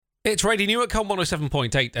It's Radio Newark on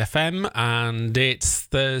 107.8 FM, and it's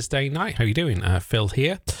Thursday night. How are you doing? Phil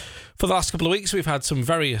here. For the last couple of weeks, we've had some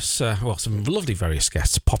some lovely various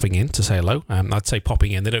guests popping in to say hello. I'd say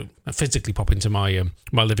popping in. They don't physically pop into my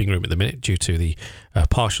living room at the minute due to the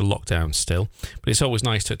partial lockdown still. But it's always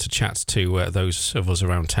nice to chat to those of us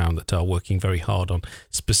around town that are working very hard on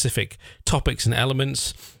specific topics and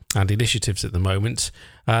elements and initiatives at the moment.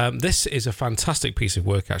 This is a fantastic piece of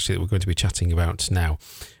work, actually, that we're going to be chatting about now.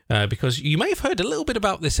 Because you may have heard a little bit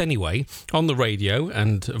about this anyway on the radio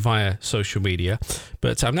and via social media.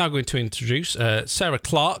 But I'm now going to introduce Sarah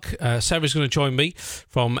Clark. Sarah's going to join me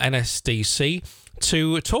from NSDC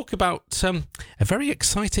to talk about a very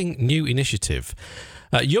exciting new initiative.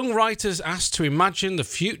 Young writers asked to imagine the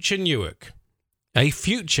future Newark. A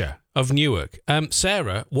future of Newark.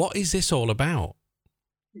 Sarah, what is this all about?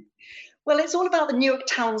 Well, it's all about the Newark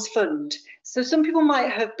Towns Fund. So some people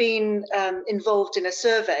might have been involved in a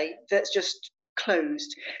survey that's just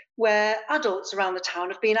closed, where adults around the town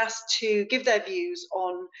have been asked to give their views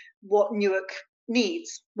on what Newark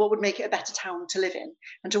needs, what would make it a better town to live in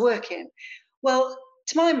and to work in. Well,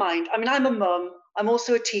 to my mind, I mean, I'm a mum, I'm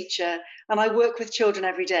also a teacher, and I work with children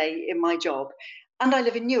every day in my job. And I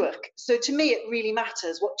live in Newark. So to me, it really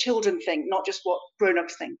matters what children think, not just what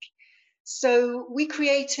grown-ups think. So we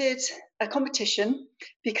created a competition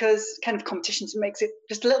because kind of competitions makes it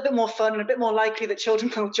just a little bit more fun and a bit more likely that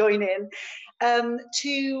children will join in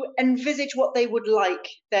to envisage what they would like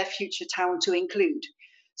their future town to include.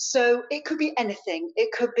 So it could be anything.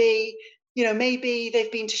 It could be, you know, maybe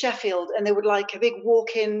they've been to Sheffield and they would like a big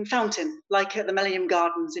walk-in fountain, like at the Millennium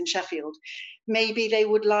Gardens in Sheffield. Maybe they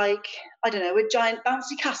would like, I don't know, a giant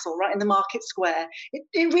bouncy castle right in the market square.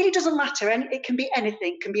 It really doesn't matter. And it can be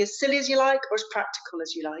anything. It can be as silly as you like or as practical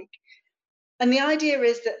as you like. And the idea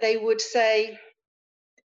is that they would say,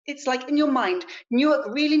 it's like in your mind,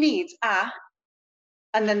 Newark really needs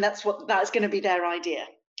and then that's going to be their idea.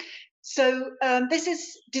 So this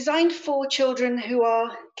is designed for children who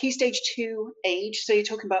are Key Stage 2 age. So you're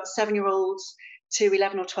talking about 7-year-olds to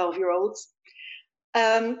 11 or 12-year-olds.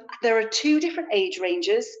 There are 2 different age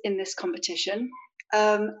ranges in this competition,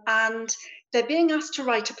 and they're being asked to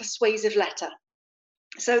write a persuasive letter.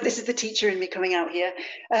 So this is the teacher in me coming out here.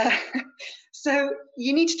 So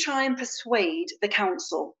you need to try and persuade the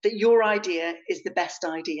council that your idea is the best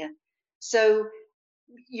idea. So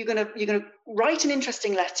you're going to write an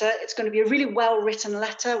interesting letter. It's going to be a really well-written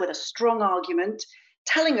letter with a strong argument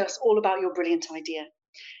telling us all about your brilliant idea.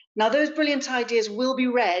 Now, those brilliant ideas will be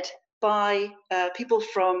read by people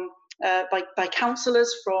from, by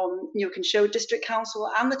councillors from Newark and Sherwood District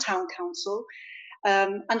Council and the Town Council,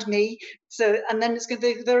 and me. So, and then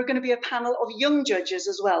there are going to be a panel of young judges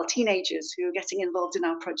as well, teenagers who are getting involved in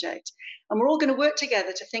our project. And we're all going to work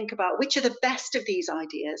together to think about which are the best of these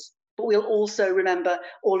ideas, but we'll also remember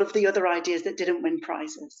all of the other ideas that didn't win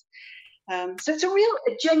prizes. So it's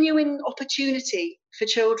a genuine opportunity for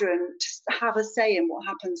children to have a say in what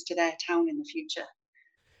happens to their town in the future.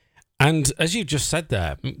 And as you just said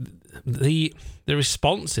there, the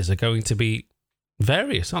responses are going to be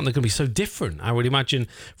various, aren't they? Going to be so different. I would imagine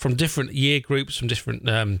from different year groups, from different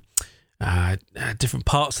different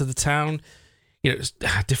parts of the town, you know,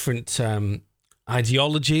 different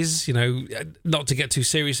ideologies. You know, not to get too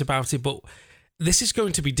serious about it, but this is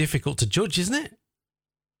going to be difficult to judge, isn't it?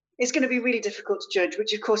 It's going to be really difficult to judge,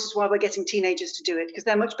 which of course is why we're getting teenagers to do it, because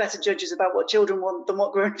they're much better judges about what children want than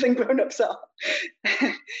what grown-ups are.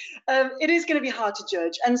 It is going to be hard to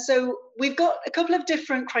judge. And so we've got a couple of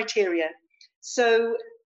different criteria. So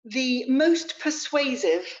the most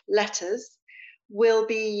persuasive letters will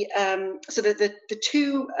be, so that the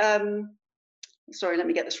 2, sorry, let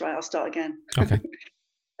me get this right, I'll start again. Okay.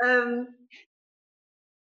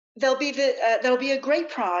 There'll be a great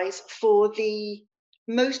prize for the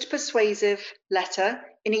most persuasive letter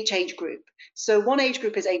in each age group. So one age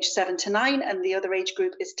group is age 7 to 9 and the other age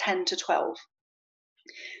group is 10 to 12.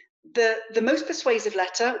 The most persuasive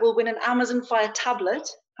letter will win an Amazon Fire tablet.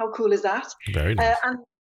 How cool is that? Very nice.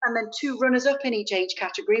 And then 2 runners-up in each age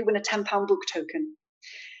category win a £10 book token.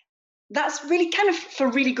 That's really kind of for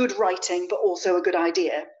really good writing, but also a good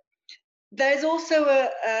idea. There's also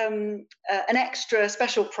an extra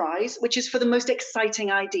special prize, which is for the most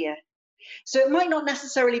exciting idea. So it might not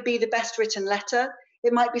necessarily be the best written letter.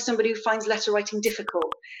 It might be somebody who finds letter writing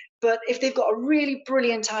difficult. But if they've got a really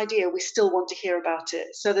brilliant idea, we still want to hear about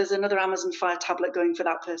it. So there's another Amazon Fire tablet going for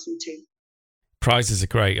that person too. Prizes are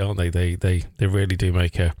great, aren't they? They really do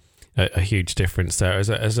make a huge difference there as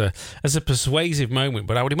a persuasive moment.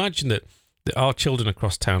 But I would imagine that our children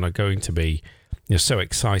across town are going to be, you know, so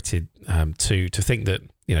excited to think that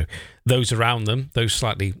those around them, those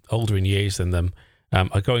slightly older in years than them,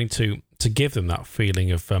 are going to give them that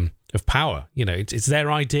feeling of power. It's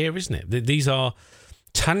their idea, isn't it? These are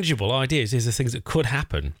tangible ideas. These are things that could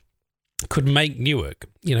happen, could make Newark,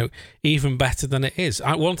 even better than it is.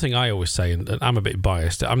 One thing I always say, and I'm a bit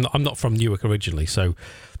biased, I'm not from Newark originally, so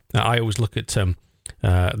I always look at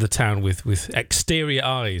the town with exterior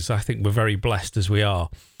eyes. I think we're very blessed as we are,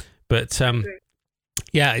 but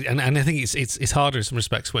yeah, and I think it's harder in some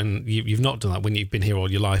respects when you've not done that. When you've been here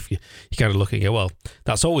all your life, you kind of look and go, well,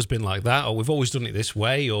 that's always been like that, or we've always done it this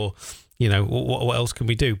way, or what else can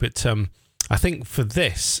we do? But I think for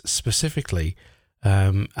this specifically,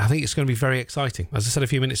 I think it's going to be very exciting. As I said a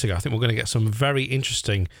few minutes ago, I think we're going to get some very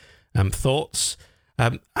interesting thoughts,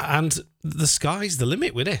 and the sky's the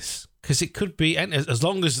limit with this, because it could be, as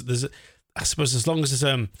long as there's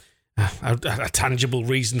a tangible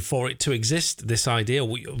reason for it to exist, this idea,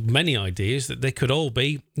 many ideas, that they could all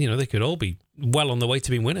be well on the way to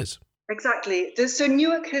being winners. Exactly. So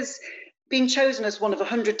Newark has been chosen as one of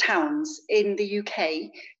 100 towns in the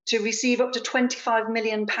UK to receive up to £25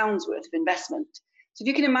 million worth of investment. So if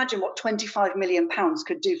you can imagine what £25 million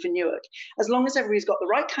could do for Newark, as long as everybody's got the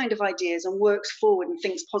right kind of ideas and works forward and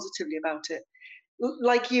thinks positively about it.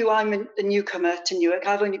 Like you, I'm a newcomer to Newark.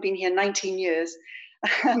 I've only been here 19 years.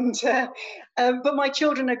 But my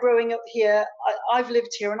children are growing up here. I've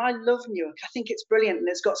lived here and I love Newark. I think it's brilliant and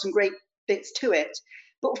it's got some great bits to it.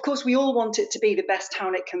 But of course, we all want it to be the best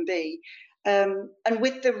town it can be. And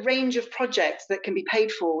with the range of projects that can be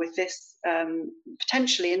paid for with this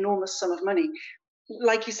potentially enormous sum of money,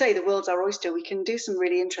 like you say, the world's our oyster. We can do some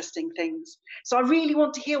really interesting things. So I really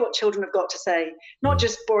want to hear what children have got to say, not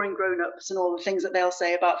just boring grown-ups and all the things that they'll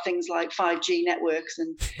say about things like 5G networks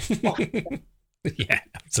and... Yeah,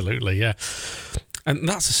 absolutely, yeah. And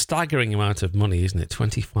that's a staggering amount of money, isn't it?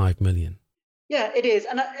 25 million. Yeah, it is.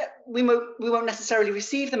 And we won't necessarily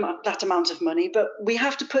receive that amount of money, but we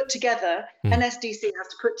have to put together, NSDC has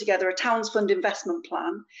to put together a Towns Fund investment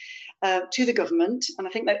plan to the government. And I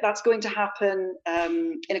think that's going to happen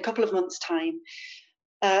in a couple of months' time.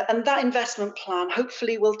 And that investment plan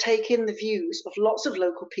hopefully will take in the views of lots of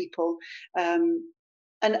local people. And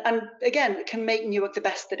again, it can make Newark the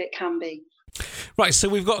best that it can be. Right, so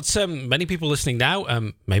we've got many people listening now.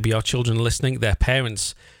 Maybe our children are listening, their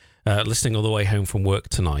parents listening all the way home from work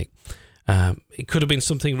tonight. It could have been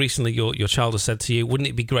something recently your child has said to you, wouldn't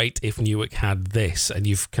it be great if Newark had this? And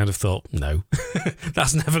you've kind of thought, no,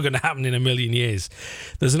 that's never going to happen in a million years.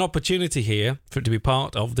 There's an opportunity here for it to be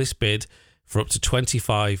part of this bid for up to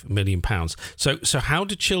 £25 million. So how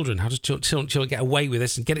do children get away with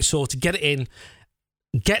this and get it sorted, get it in,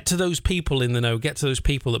 get to those people in the know, get to those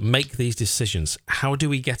people that make these decisions? How do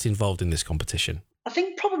we get involved in this competition? I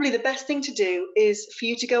think probably the best thing to do is for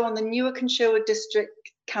you to go on the Newark and Sherwood District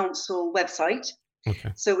Council website.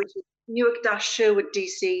 Okay. So which is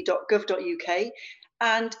newark-sherwooddc.gov.uk.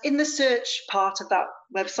 And in the search part of that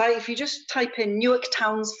website, if you just type in Newark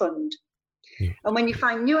Towns Fund, and when you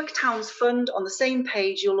find Newark Towns Fund on the same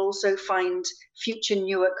page, you'll also find Future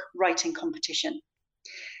Newark Writing Competition.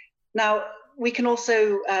 Now, we can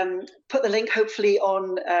also put the link, hopefully,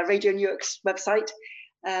 on Radio Newark's website.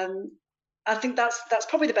 I think that's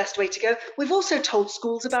probably the best way to go. We've also told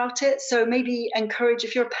schools about it, so maybe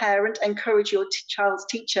if you're a parent, encourage your child's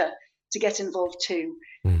teacher to get involved too,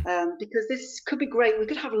 because this could be great. We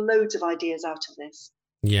could have loads of ideas out of this.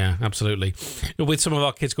 Yeah, absolutely. With some of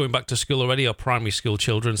our kids going back to school already, our primary school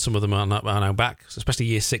children, some of them are now back, especially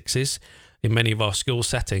year sixes in many of our school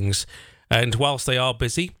settings. And whilst they are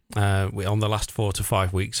busy on the last 4 to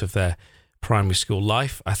 5 weeks of their primary school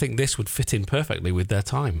life, I think this would fit in perfectly with their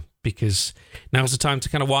time, because now's the time to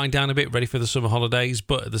kind of wind down a bit, ready for the summer holidays,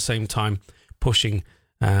 but at the same time pushing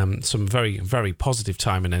some very, very positive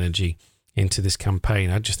time and energy into this campaign.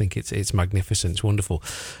 I just think it's magnificent. It's wonderful.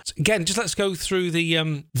 So again, just let's go through the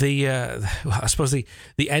I suppose the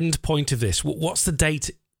end point of this. What's the date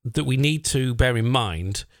that we need to bear in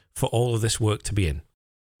mind for all of this work to be in?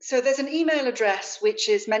 So there's an email address which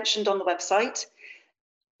is mentioned on the website.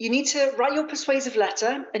 You need to write your persuasive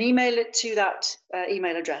letter and email it to that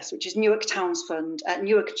email address, which is Newark Towns Fund at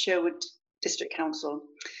Newark and Sherwood District Council.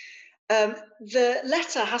 The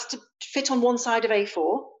letter has to fit on one side of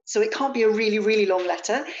A4, so it can't be a really, really long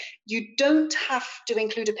letter. You don't have to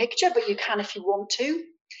include a picture, but you can if you want to.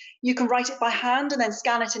 You can write it by hand and then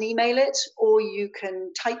scan it and email it, or you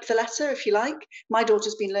can type the letter if you like. My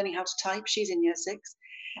daughter's been learning how to type. She's in year 6.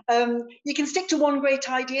 You can stick to one great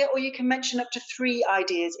idea, or you can mention up to 3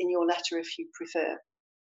 ideas in your letter if you prefer.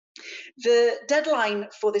 The deadline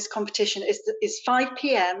for this competition is 5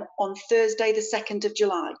 p.m. on Thursday, the 2nd of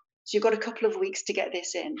July. So you've got a couple of weeks to get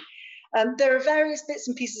this in. There are various bits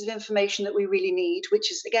and pieces of information that we really need, which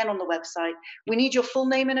is, again, on the website. We need your full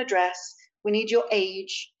name and address. We need your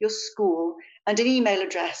age, your school, and an email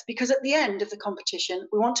address, because at the end of the competition,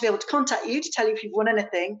 we want to be able to contact you to tell you if you've won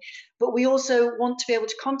anything, but we also want to be able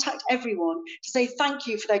to contact everyone to say thank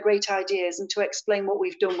you for their great ideas and to explain what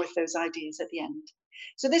we've done with those ideas at the end.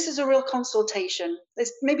 So this is a real consultation.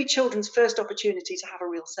 It's maybe children's first opportunity to have a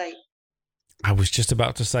real say. I was just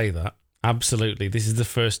about to say that. Absolutely. This is the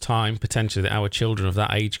first time, potentially, that our children of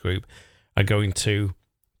that age group are going to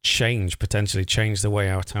potentially change the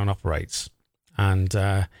way our town operates. And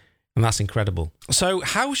that's incredible. So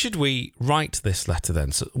how should we write this letter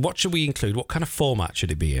then? So what should we include? What kind of format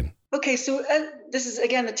should it be in? Okay, so this is,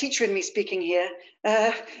 again, the teacher in me speaking here.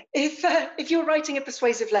 If you're writing a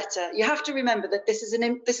persuasive letter, you have to remember that this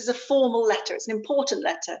is a formal letter. It's an important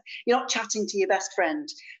letter. You're not chatting to your best friend.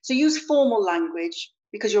 So use formal language,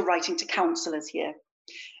 because you're writing to counsellors here.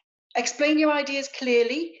 Explain your ideas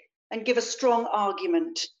clearly and give a strong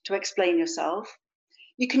argument to explain yourself.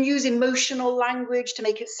 You can use emotional language to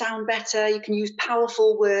make it sound better. You can use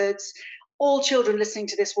powerful words. All children listening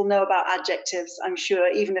to this will know about adjectives, I'm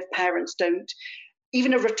sure, even if parents don't.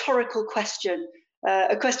 Even a rhetorical question,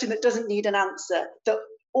 a question that doesn't need an answer, that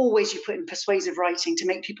always you put in persuasive writing to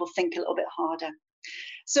make people think a little bit harder.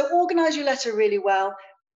 So organise your letter really well.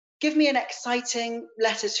 Give me an exciting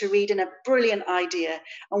letter to read and a brilliant idea,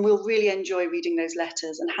 and we'll really enjoy reading those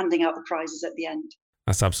letters and handing out the prizes at the end.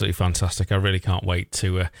 That's absolutely fantastic. I really can't wait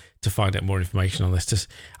to find out more information on this.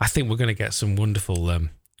 I think we're going to get some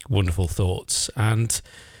wonderful thoughts. And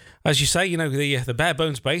as you say, the bare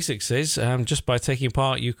bones basics is just by taking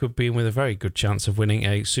part, you could be in with a very good chance of winning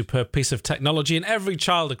a superb piece of technology. And every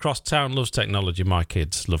child across town loves technology. My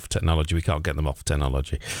kids love technology. We can't get them off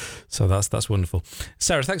technology. So that's wonderful.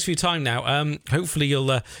 Sarah, thanks for your time now. Hopefully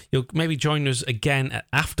you'll maybe join us again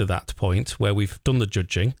after that point where we've done the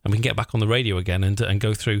judging and we can get back on the radio again and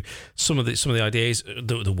go through some of the ideas,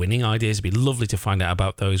 the winning ideas. It'd be lovely to find out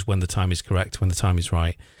about those when the time is correct, when the time is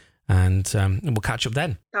right. And we'll catch up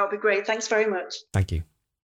then. That would be great. Thanks very much. Thank you.